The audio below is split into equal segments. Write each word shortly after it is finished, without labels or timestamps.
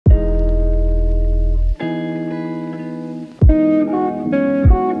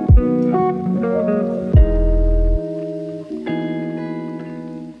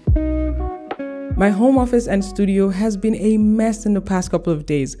My home office and studio has been a mess in the past couple of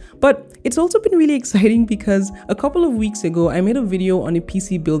days, but it's also been really exciting because a couple of weeks ago, I made a video on a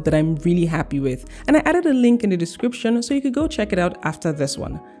PC build that I'm really happy with, and I added a link in the description so you could go check it out after this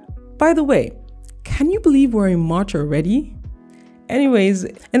one. By the way, can you believe we're in March already? Anyways,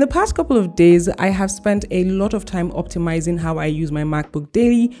 in the past couple of days, I have spent a lot of time optimizing how I use my MacBook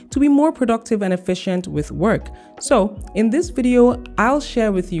daily to be more productive and efficient with work. So in this video, I'll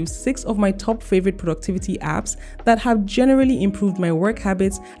share with you 6 of my top favorite productivity apps that have generally improved my work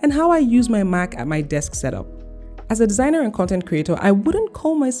habits and how I use my Mac at my desk setup. As a designer and content creator, I wouldn't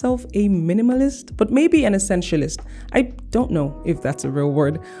call myself a minimalist, but maybe an essentialist. I don't know if that's a real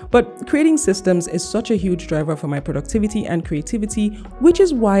word, but creating systems is such a huge driver for my productivity and creativity, which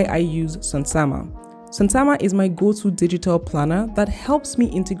is why I use Sunsama. Sunsama is my go-to digital planner that helps me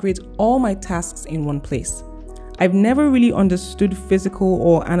integrate all my tasks in one place. I've never really understood physical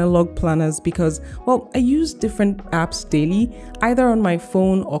or analog planners because, well, I use different apps daily, either on my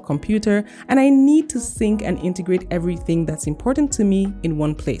phone or computer, and I need to sync and integrate everything that's important to me in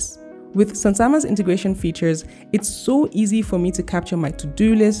one place. With Sunsama's integration features, it's so easy for me to capture my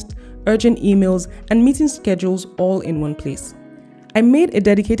to-do list, urgent emails, and meeting schedules all in one place. I made a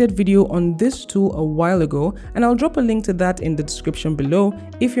dedicated video on this tool a while ago, and I'll drop a link to that in the description below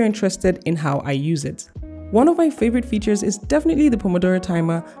if you're interested in how I use it. One of my favorite features is definitely the Pomodoro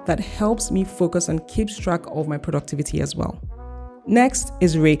timer that helps me focus and keeps track of my productivity as well. Next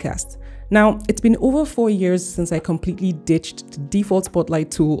is Raycast. Now, it's been over 4 years since I completely ditched the default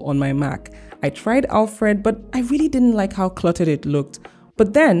Spotlight tool on my Mac. I tried Alfred, but I really didn't like how cluttered it looked.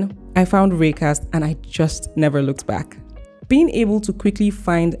 But then I found Raycast and I just never looked back. Being able to quickly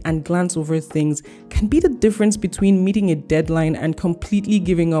find and glance over things can be the difference between meeting a deadline and completely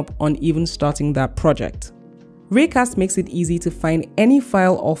giving up on even starting that project. Raycast makes it easy to find any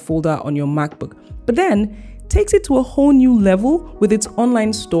file or folder on your MacBook, but then takes it to a whole new level with its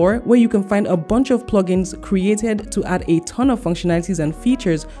online store where you can find a bunch of plugins created to add a ton of functionalities and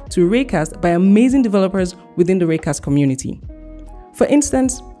features to Raycast by amazing developers within the Raycast community. For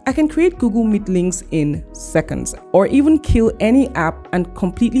instance, I can create Google Meet links in seconds, or even kill any app and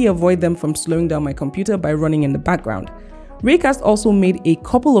completely avoid them from slowing down my computer by running in the background. Raycast also made a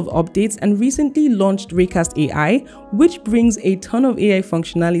couple of updates and recently launched Raycast AI, which brings a ton of AI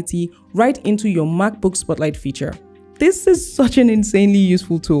functionality right into your MacBook Spotlight feature. This is such an insanely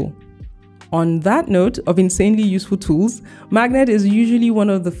useful tool. On that note of insanely useful tools, Magnet is usually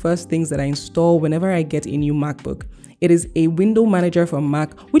one of the first things that I install whenever I get a new MacBook. It is a window manager for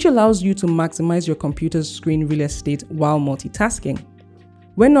Mac, which allows you to maximize your computer's screen real estate while multitasking.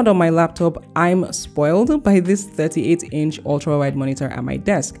 When not on my laptop, I'm spoiled by this 38-inch ultra-wide monitor at my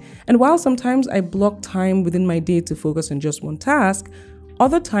desk. And while sometimes I block time within my day to focus on just one task,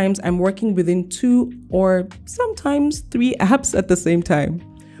 other times I'm working within 2 or sometimes 3 apps at the same time.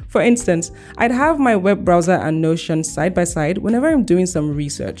 For instance, I'd have my web browser and Notion side by side whenever I'm doing some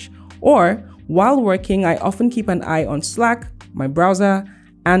research. Or while working, I often keep an eye on Slack, my browser,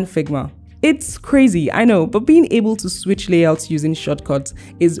 and Figma. It's crazy, I know, but being able to switch layouts using shortcuts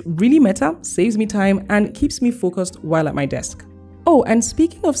is really meta, saves me time, and keeps me focused while at my desk. Oh, and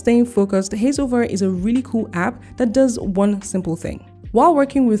speaking of staying focused, Hazeover is a really cool app that does one simple thing. While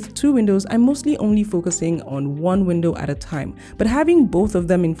working with 2 windows, I'm mostly only focusing on one window at a time, but having both of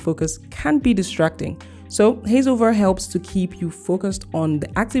them in focus can be distracting. So Hazeover helps to keep you focused on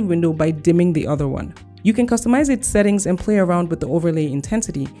the active window by dimming the other one. You can customize its settings and play around with the overlay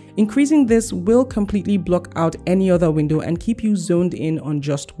intensity. Increasing this will completely block out any other window and keep you zoned in on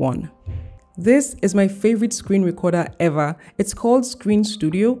just one. This is my favorite screen recorder ever. It's called Screen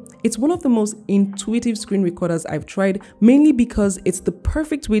Studio. It's one of the most intuitive screen recorders I've tried, mainly because it's the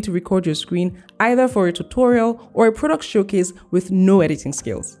perfect way to record your screen, either for a tutorial or a product showcase with no editing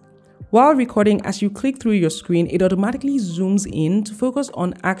skills. While recording, as you click through your screen, it automatically zooms in to focus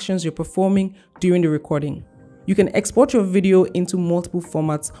on actions you're performing during the recording. You can export your video into multiple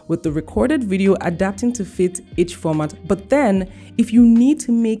formats with the recorded video adapting to fit each format, but then if you need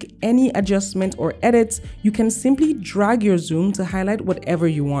to make any adjustment or edits, you can simply drag your zoom to highlight whatever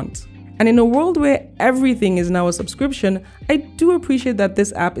you want. And in a world where everything is now a subscription, I do appreciate that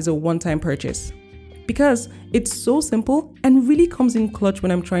this app is a one-time purchase, because it's so simple and really comes in clutch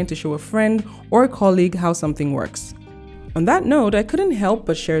when I'm trying to show a friend or a colleague how something works. On that note, I couldn't help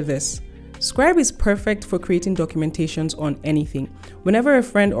but share this. Scribe is perfect for creating documentations on anything. Whenever a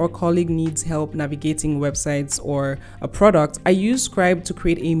friend or colleague needs help navigating websites or a product, I use Scribe to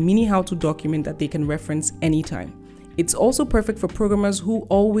create a mini how-to document that they can reference anytime. It's also perfect for programmers who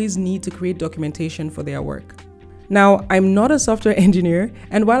always need to create documentation for their work. Now, I'm not a software engineer,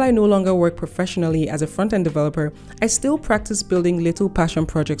 and while I no longer work professionally as a front-end developer, I still practice building little passion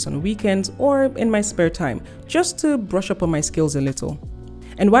projects on weekends or in my spare time, just to brush up on my skills a little.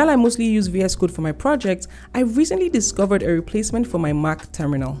 And while I mostly use VS Code for my projects, I recently discovered a replacement for my Mac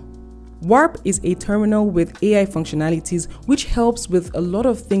terminal. Warp is a terminal with AI functionalities which helps with a lot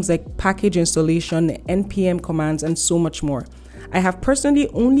of things like package installation, npm commands, and so much more. I have personally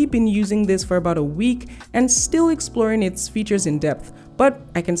only been using this for about a week and still exploring its features in depth, but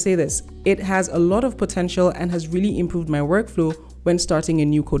I can say this, it has a lot of potential and has really improved my workflow when starting a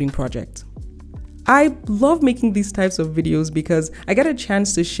new coding project. I love making these types of videos because I get a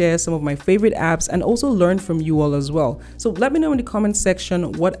chance to share some of my favorite apps and also learn from you all as well. So let me know in the comments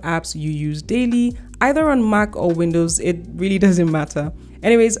section what apps you use daily, either on Mac or Windows, it really doesn't matter.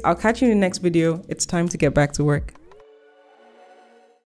 Anyways, I'll catch you in the next video. It's time to get back to work.